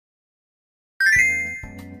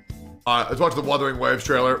All right, let's watch the Wuthering Waves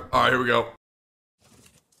trailer. All right, here we go.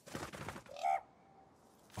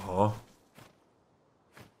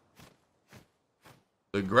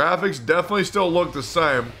 The graphics definitely still look the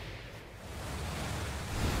same.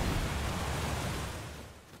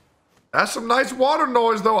 That's some nice water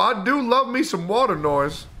noise, though. I do love me some water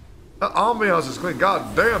noise. That ambiance is clean.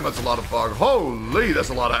 God damn, that's a lot of fog. Holy, that's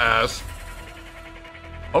a lot of ass.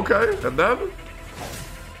 Okay, and then?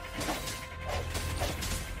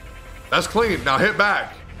 That's clean. Now hit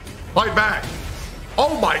back. Fight back.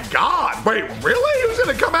 Oh my god. Wait, really? Who's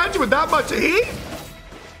gonna come at you with that much heat?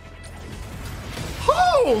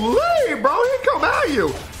 Holy, bro, he come at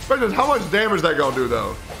you. Question, how much damage is that gonna do,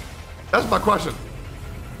 though? That's my question.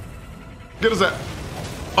 Get us that.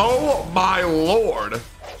 Oh my lord.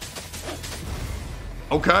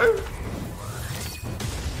 Okay.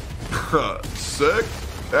 Sick.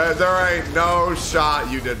 There ain't no shot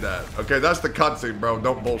you did that. Okay, that's the cutscene, bro.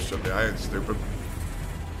 Don't bullshit me. I ain't stupid.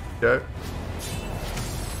 Okay.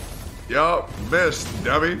 Yup, missed,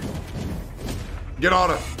 dummy. Get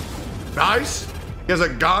on it. Nice. He has a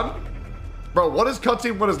gun. Bro, what is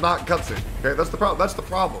cutscene? What is not cutscene? Okay, that's the problem. That's the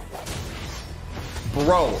problem.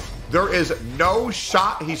 Bro, there is no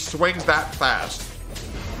shot he swings that fast.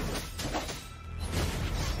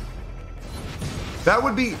 That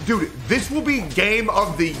would be, dude, this will be game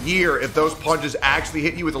of the year if those punches actually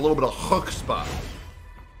hit you with a little bit of hook spot.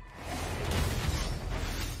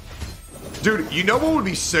 Dude, you know what would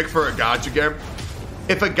be sick for a gacha game?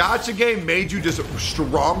 If a gacha game made you just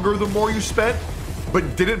stronger the more you spent,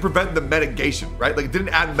 but didn't prevent the mitigation, right? Like, it didn't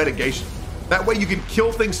add mitigation. That way you can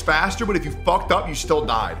kill things faster, but if you fucked up, you still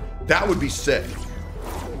died. That would be sick.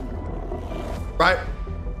 Right?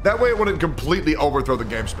 That way it wouldn't completely overthrow the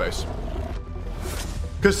game space.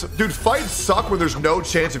 Because, dude, fights suck when there's no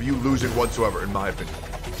chance of you losing whatsoever, in my opinion.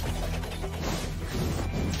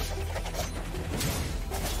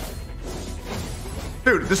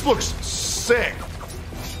 Dude, this looks sick.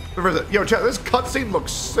 Yo, chat, this cutscene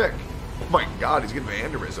looks sick. Oh my god, he's getting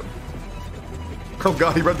an aneurysm. Oh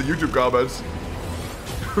god, he read the YouTube comments.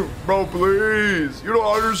 Bro, please. You don't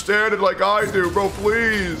understand it like I do, bro,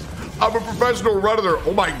 please. I'm a professional runner.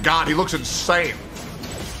 Oh my god, he looks insane.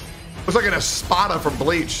 Looks like an Espada from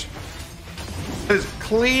Bleach. It's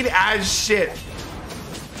clean as shit.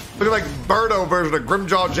 Looking like Birdo version of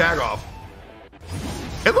Grimjaw Jagoff.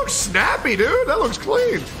 It looks snappy, dude. That looks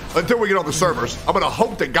clean. Until we get on the servers. I'm gonna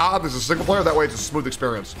hope to God this is a single player. That way it's a smooth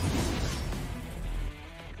experience.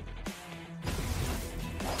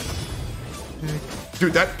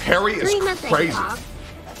 Dude, that parry is crazy.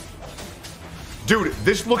 Dude,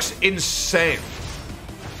 this looks insane.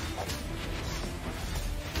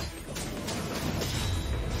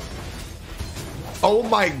 Oh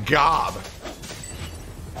my god.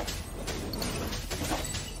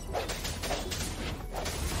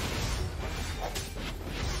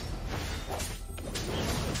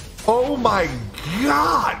 Oh my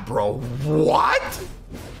god, bro. What?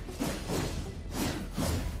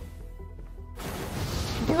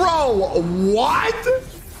 Bro, what?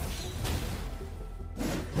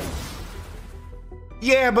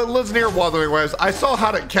 Yeah, but listen here, Wuthering Waves. I saw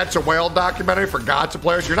How to Catch a Whale documentary for gacha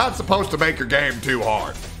players. You're not supposed to make your game too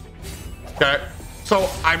hard. Okay? So,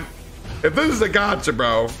 if this is a gacha,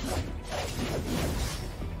 bro,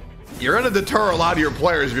 you're gonna deter a lot of your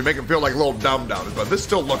players if you make them feel like little dum-dums, but this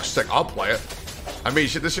still looks sick. I'll play it. I mean,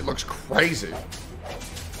 shit, this shit looks crazy.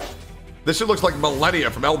 This shit looks like Millennia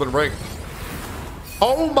from Elden Ring.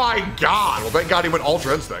 Oh my god! Well, thank god he went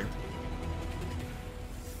Ultra Instinct.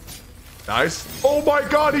 Nice. Oh my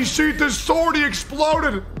god, he sheathed his sword, he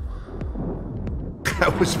exploded!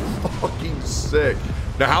 That was fucking sick.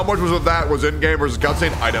 Now, how much was of that was in-game versus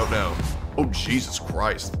cutscene? I don't know. Oh, Jesus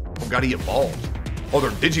Christ. Oh god, he evolved. Oh, they're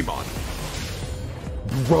Digimon.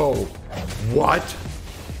 Bro, what?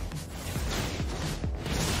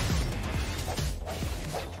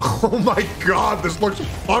 Oh my god, this looks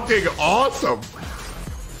fucking awesome.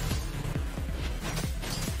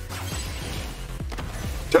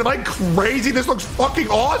 Am I crazy? This looks fucking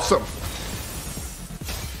awesome.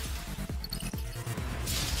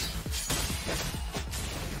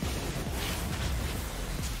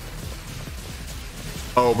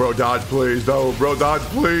 Oh, bro, dodge, please. No, bro, dodge,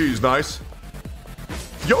 please. Nice.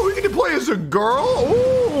 Yo, you can play as a girl?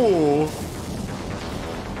 Ooh.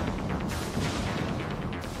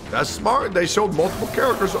 That's smart. They showed multiple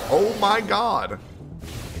characters. Oh, my God.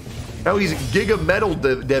 Now he's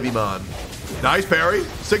𝘂𝗶𝘁𝗵𝘁. Nice parry.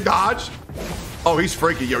 Sick dodge. Oh, he's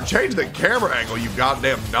freaky. Yo, change the camera angle, you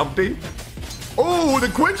goddamn numpty. Oh, the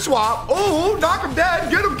quick swap. Oh, knock him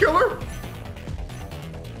dead. Get him, killer.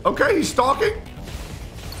 Okay, he's stalking.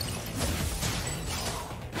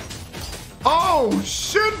 Oh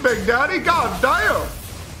shit, Big Daddy, god damn.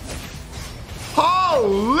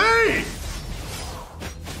 Holy.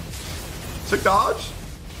 Sick dodge.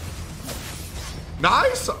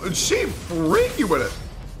 Nice. She freaky with it.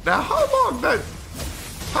 Now,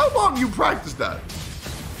 how long you practiced that?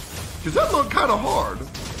 Cause that looked kind of hard.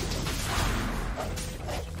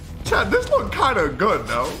 Chad, this looked kind of good,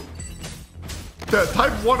 no? Yeah,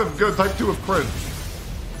 type 1 of good, type 2 of cringe.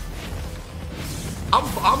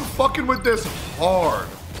 I'm fucking with this hard.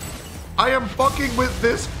 I am fucking with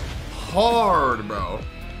this hard, bro.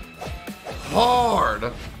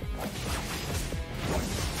 Hard.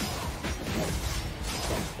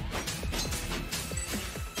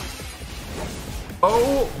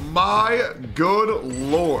 Oh my good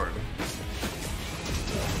lord.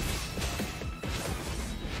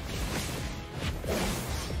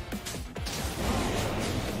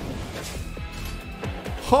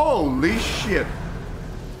 Holy shit.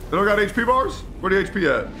 They don't got HP bars? Where the HP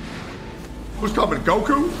at? Who's coming?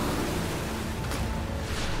 Goku?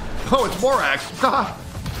 Oh, it's Morax.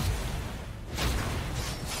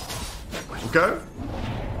 Okay.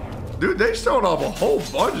 Dude, they showed off a whole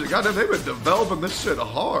bunch of goddamn, they've been developing this shit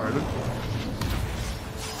hard.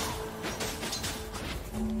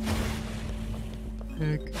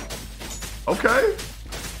 Heck. Okay.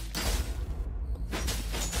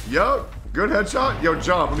 Yup. Good headshot. Yo,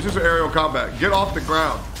 jump. Let me see some aerial combat. Get off the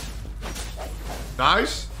ground.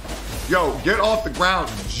 Nice. Yo, get off the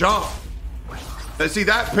ground. Jump. And see,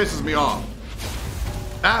 that pisses me off.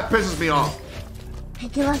 That pisses me off. I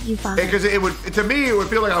do love you, Father. Because it would, to me, it would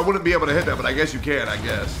feel like I wouldn't be able to hit that, but I guess you can, I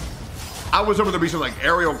guess. I was hoping there'd be some like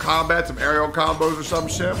aerial combat, some aerial combos or some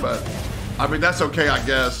shit, but I mean, that's okay, I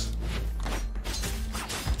guess.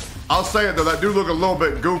 I'll say it though, that dude look a little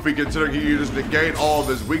bit goofy considering he just negate all of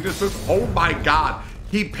his weaknesses. Oh my God.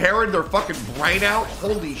 He parried their fucking brain out.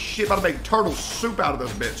 Holy shit, about to make turtle soup out of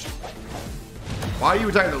this bitch. Why are you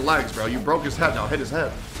attacking the legs, bro? You broke his head, now hit his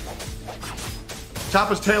head. Chop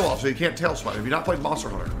his tail off so you can't tail swipe. Have you not played Monster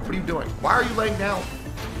Hunter? What are you doing? Why are you laying down?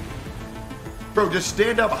 Bro, just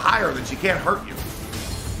stand up higher than she can't hurt you.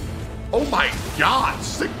 Oh my God,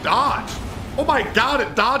 sick dodge. Oh my God,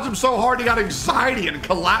 it dodged him so hard he got anxiety and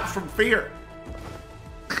collapsed from fear.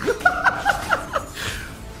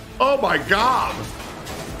 Oh my God.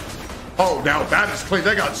 Oh, now that is clean.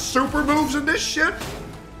 They got super moves in this shit?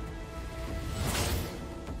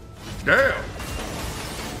 Damn.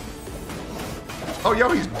 Oh, yo,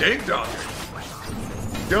 he's dinked on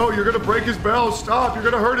you. Yo, you're gonna break his bell. Stop, you're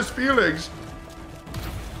gonna hurt his feelings.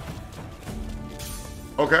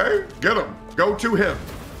 Okay, get him. Go to him.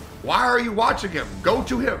 Why are you watching him? Go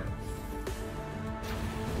to him.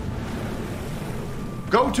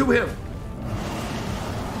 Go to him.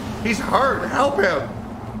 He's hurt, help him.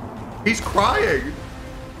 He's crying.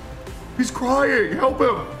 He's crying, help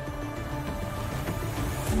him.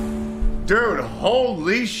 Dude,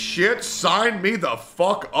 holy shit, sign me the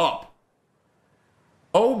fuck up.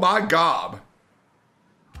 Oh my God.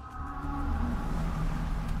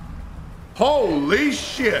 Holy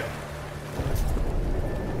shit.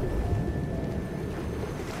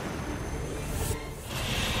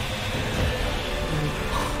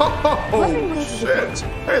 Oh shit.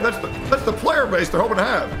 Hey, that's the player base they're hoping to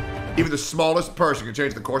have. Even the smallest person can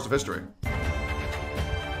change the course of history.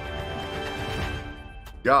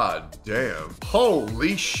 God damn.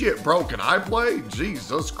 Holy shit, bro. Can I play?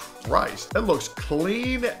 Jesus Christ. That looks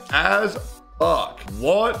clean as fuck.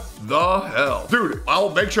 What the hell? Dude,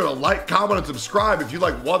 I'll make sure to like, comment, and subscribe if you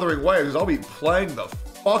like Wuthering 𝙀𝘋, because I'll be playing the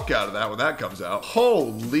fuck out of that when that comes out.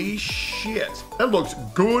 Holy shit. That looks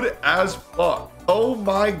good as fuck. Oh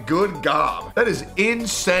my good God. That is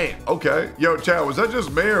insane. Okay. Yo, chat, was that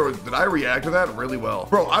just me or did I react to that really well?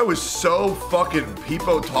 Bro, I was so fucking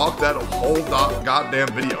peepo talk that whole goddamn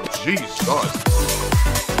video. Jeez, God.